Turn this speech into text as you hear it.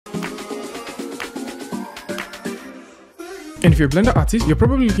And if you're a Blender artist, you're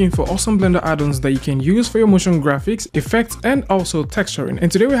probably looking for awesome Blender add-ons that you can use for your motion graphics, effects, and also texturing.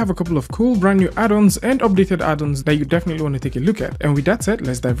 And today we have a couple of cool brand new add-ons and updated add-ons that you definitely want to take a look at. And with that said,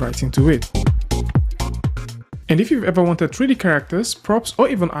 let's dive right into it. And if you've ever wanted 3D characters, props, or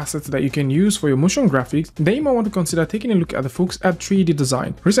even assets that you can use for your motion graphics, then you might want to consider taking a look at the folks at 3D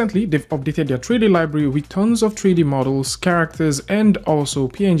Design. Recently, they've updated their 3D library with tons of 3D models, characters, and also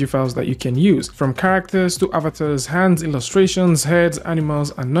PNG files that you can use. From characters to avatars, hands, illustrations, heads,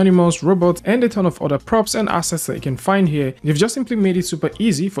 animals, animals, robots, and a ton of other props and assets that you can find here. They've just simply made it super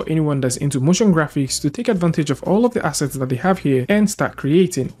easy for anyone that's into motion graphics to take advantage of all of the assets that they have here and start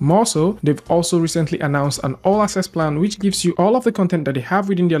creating. More so, they've also recently announced an all-access plan which gives you all of the content that they have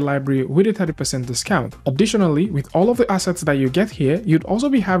within their library with a 30% discount. Additionally, with all of the assets that you get here, you'd also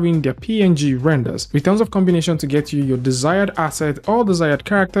be having their PNG renders with tons of combination to get you your desired asset or desired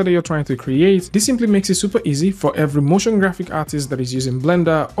character that you're trying to create. This simply makes it super easy for every motion graphic artist that is using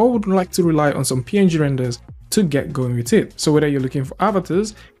Blender or would like to rely on some PNG renders to get going with it. So whether you're looking for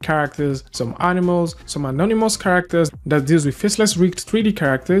avatars, characters, some animals, some anonymous characters that deals with faceless rigged 3D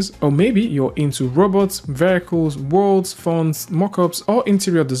characters, or maybe you're into robots, vehicles, worlds, fonts, mockups, or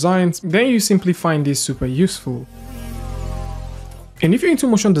interior designs, then you simply find this super useful. And if you're into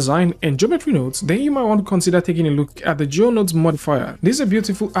motion design and geometry nodes, then you might want to consider taking a look at the GeoNodes modifier. This is a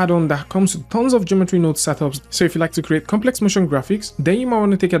beautiful add-on that comes with tons of geometry node setups, so if you like to create complex motion graphics, then you might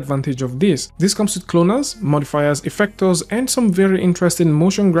want to take advantage of this. This comes with cloners, modifiers, effectors, and some very interesting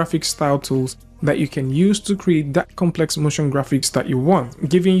motion graphics style tools that you can use to create that complex motion graphics that you want,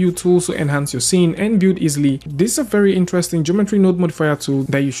 giving you tools to enhance your scene and build easily. This is a very interesting geometry node modifier tool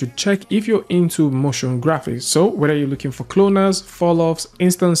that you should check if you're into motion graphics. So whether you're looking for cloners, fall-offs,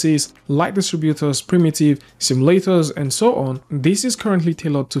 instances, light distributors, primitive, simulators, and so on, this is currently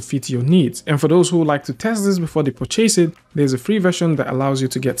tailored to fit your needs. And for those who would like to test this before they purchase it, there's a free version that allows you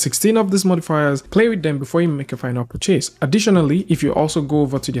to get 16 of these modifiers, play with them before you make a final purchase. Additionally, if you also go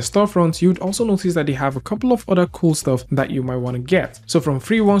over to their storefront, you'd also notice that they have a couple of other cool stuff that you might want to get. So from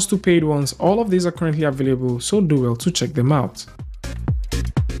free ones to paid ones, all of these are currently available, so do well to check them out.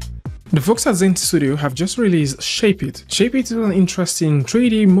 The folks at Zen Studio have just released Shape It. Shape It is an interesting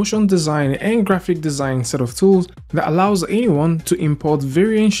 3D motion design and graphic design set of tools that allows anyone to import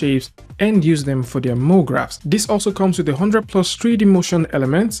varying shapes and use them for their Mographs. This also comes with 100+ 3D motion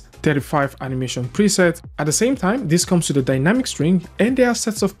elements, 35 animation presets. At the same time, this comes with a dynamic string, and there are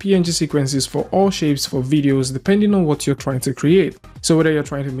sets of PNG sequences for all shapes for videos depending on what you're trying to create. So whether you're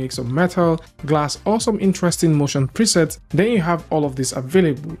trying to make some metal, glass, or some interesting motion presets, then you have all of this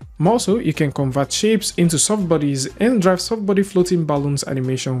available. Also, you can convert shapes into soft bodies and drive soft body floating balloons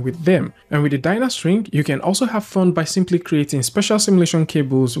animation with them. And with the Dyna string, you can also have fun by simply creating special simulation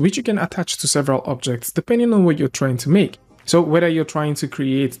cables which you can attach to several objects depending on what you're trying to make. So whether you're trying to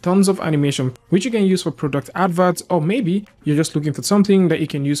create tons of animation which you can use for product adverts, or maybe you're just looking for something that you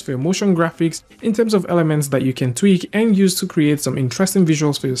can use for your motion graphics in terms of elements that you can tweak and use to create some interesting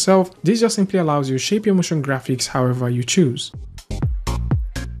visuals for yourself, this just simply allows you to shape your motion graphics however you choose.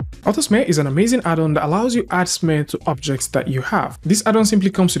 AutoSmear is an amazing add-on that allows you to add smear to objects that you have. This add-on simply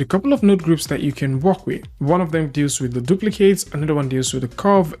comes with a couple of node groups that you can work with. One of them deals with the duplicates, another one deals with the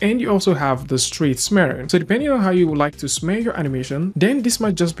curve, and you also have the straight smearing. So depending on how you would like to smear your animation, then this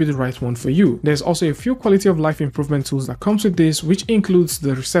might just be the right one for you. There's also a few quality of life improvement tools that comes with this, which includes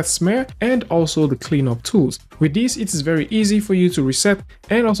the reset smear and also the cleanup tools. With this, it is very easy for you to reset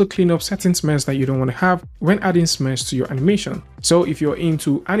and also clean up certain smears that you don't want to have when adding smears to your animation. So if you're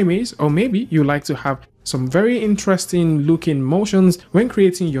into animes, or maybe you like to have some very interesting looking motions when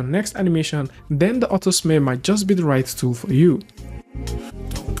creating your next animation, then the auto smear might just be the right tool for you.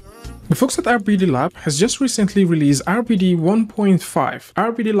 The folks at RBDLAB has just recently released RBD 1.5.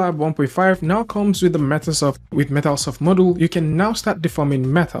 RBDLAB 1.5 now comes with the MetalSoft module. You can now start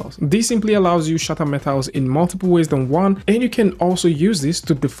deforming metals. This simply allows you to shatter metals in multiple ways than one, and you can also use this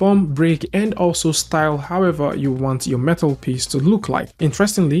to deform, break, and also style however you want your metal piece to look like.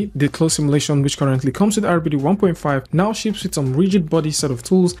 Interestingly, the close simulation which currently comes with RBD 1.5 now ships with some rigid body set of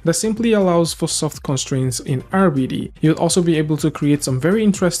tools that simply allows for soft constraints in RBD. You'll also be able to create some very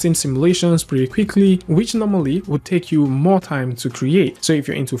interesting simulations pretty quickly, which normally would take you more time to create. So if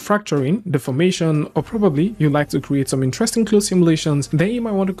you're into fracturing, deformation, or probably you like to create some interesting close simulations, then you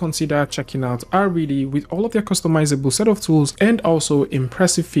might want to consider checking out RBD with all of their customizable set of tools and also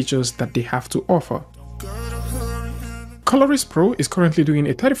impressive features that they have to offer. Colorist Pro is currently doing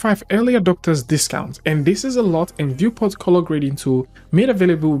a 35 early adopters discount, and this is a lot and viewport color grading tool made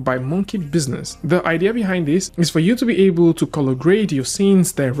available by Monkey Business. The idea behind this is for you to be able to color grade your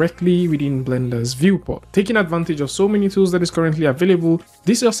scenes directly within Blender's viewport. Taking advantage of so many tools that is currently available,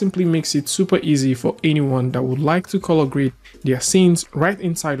 this just simply makes it super easy for anyone that would like to color grade their scenes right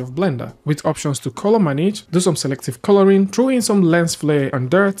inside of Blender, with options to color manage, do some selective coloring, throw in some lens flare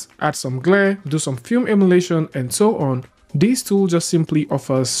and dirt, add some glare, do some film emulation, and so on. This tool just simply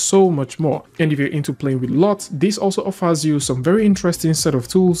offers so much more. And if you're into playing with LUT, this also offers you some very interesting set of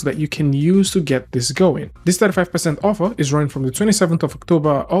tools that you can use to get this going. This 35% offer is running from the 27th of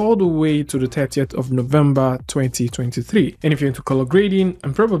October all the way to the 30th of November 2023. And if you're into color grading,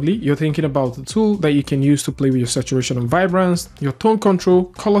 and probably you're thinking about the tool that you can use to play with your saturation and vibrance, your tone control,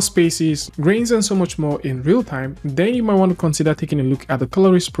 color spaces, grains, and so much more in real time, then you might want to consider taking a look at the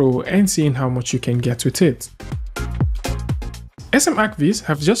Colorist Pro and seeing how much you can get with it. Arch Viz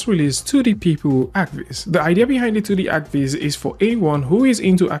have just released 2D People Arch Viz. The idea behind the 2D Arch Viz is for anyone who is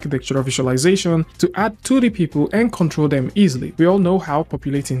into architectural visualization to add 2D people and control them easily. We all know how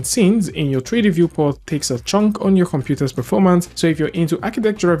populating scenes in your 3D viewport takes a chunk on your computer's performance, so if you're into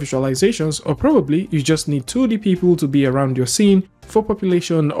architectural visualizations, or probably you just need 2D people to be around your scene for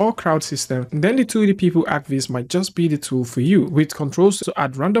population or crowd system, then the 2D People Arch Viz might just be the tool for you, with controls to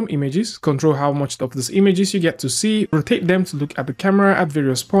add random images, control how much of these images you get to see, rotate them to look at the camera at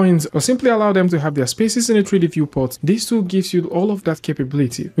various points, or simply allow them to have their spaces in a 3D viewport. This tool gives you all of that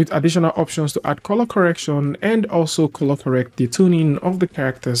capability, with additional options to add color correction and also color correct the tuning of the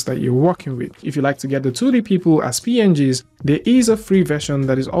characters that you're working with. If you like to get the 2D people as PNGs, there is a free version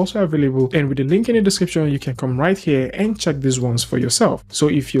that is also available, and with the link in the description you can come right here and check these ones for yourself. So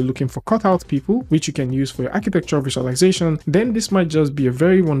if you're looking for cutout people, which you can use for your architectural visualization, then this might just be a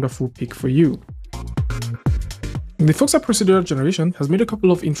very wonderful pick for you. The folks at Procedural Generation has made a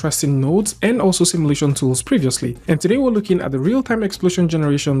couple of interesting nodes and also simulation tools previously, and today we're looking at the real-time explosion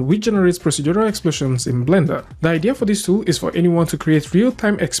generation which generates procedural explosions in Blender. The idea for this tool is for anyone to create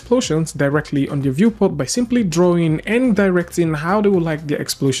real-time explosions directly on their viewport by simply drawing and directing how they would like their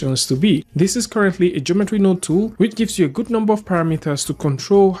explosions to be. This is currently a geometry node tool which gives you a good number of parameters to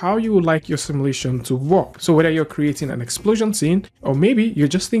control how you would like your simulation to work. So whether you're creating an explosion scene, or maybe you're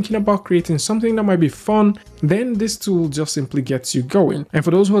just thinking about creating something that might be fun, then this tool just simply gets you going. And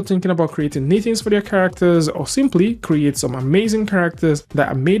for those who are thinking about creating knittings for their characters, or simply create some amazing characters that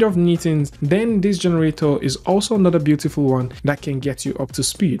are made of knittings, then this generator is also another beautiful one that can get you up to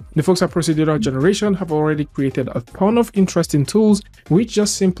speed. The folks at Procedural Generation have already created a ton of interesting tools which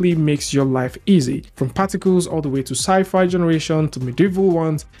just simply makes your life easy, from particles all the way to sci-fi generation to medieval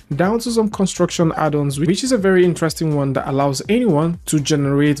ones, down to some construction add-ons, which is a very interesting one that allows anyone to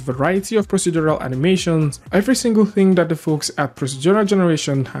generate variety of procedural animations. Every single thing that the folks at Procedural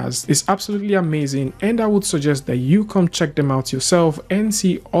Generation has is absolutely amazing, and I would suggest that you come check them out yourself and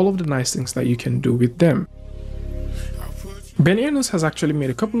see all of the nice things that you can do with them. Addons has actually made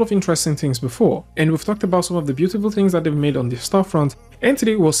a couple of interesting things before, and we've talked about some of the beautiful things that they've made on their storefront, and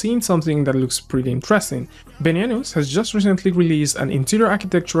today we're seeing something that looks pretty interesting. Addons has just recently released an interior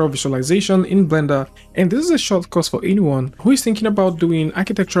architectural visualization in Blender, and this is a short course for anyone who is thinking about doing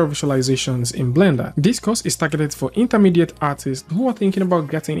architectural visualizations in Blender. This course is targeted for intermediate artists who are thinking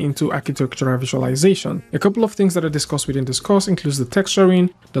about getting into architectural visualization. A couple of things that are discussed within this course includes the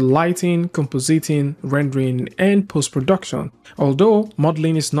texturing, the lighting, compositing, rendering, and post-production. Although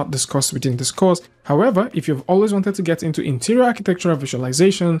modeling is not discussed within this course, however, if you've always wanted to get into interior architectural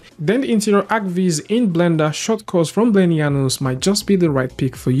visualization, then the Interior Arch Viz in Blender short course from Addons might just be the right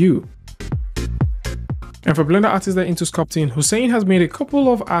pick for you. And for Blender artists that are into sculpting, Hussein has made a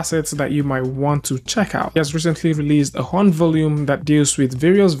couple of assets that you might want to check out. He has recently released a horn volume that deals with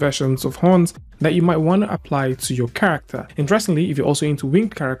various versions of horns that you might want to apply to your character. Interestingly, if you're also into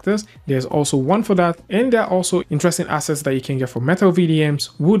winged characters, there's also one for that, and there are also interesting assets that you can get for metal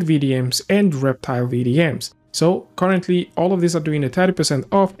VDMs, wood VDMs, and reptile VDMs. So currently all of these are doing a 30%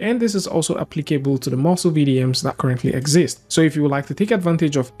 off, and this is also applicable to the muscle VDMs that currently exist. So if you would like to take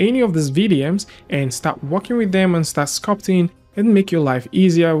advantage of any of these VDMs and start working with them and start sculpting and make your life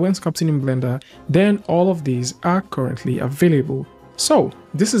easier when sculpting in Blender, then all of these are currently available. So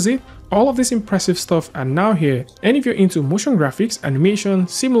this is it. All of this impressive stuff are now here, and if you're into motion graphics, animation,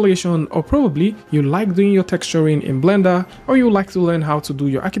 simulation, or probably you like doing your texturing in Blender, or you like to learn how to do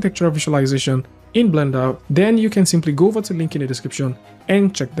your architectural visualization, in Blender, then you can simply go over to the link in the description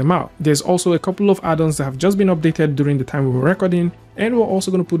and check them out. There's also a couple of add-ons that have just been updated during the time we were recording, and we're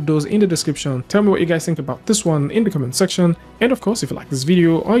also going to put those in the description. Tell me what you guys think about this one in the comment section. And of course, if you like this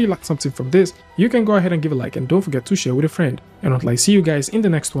video or you like something from this, you can go ahead and give a like, and don't forget to share with a friend. And until I see you guys in the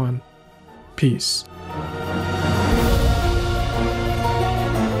next one, peace.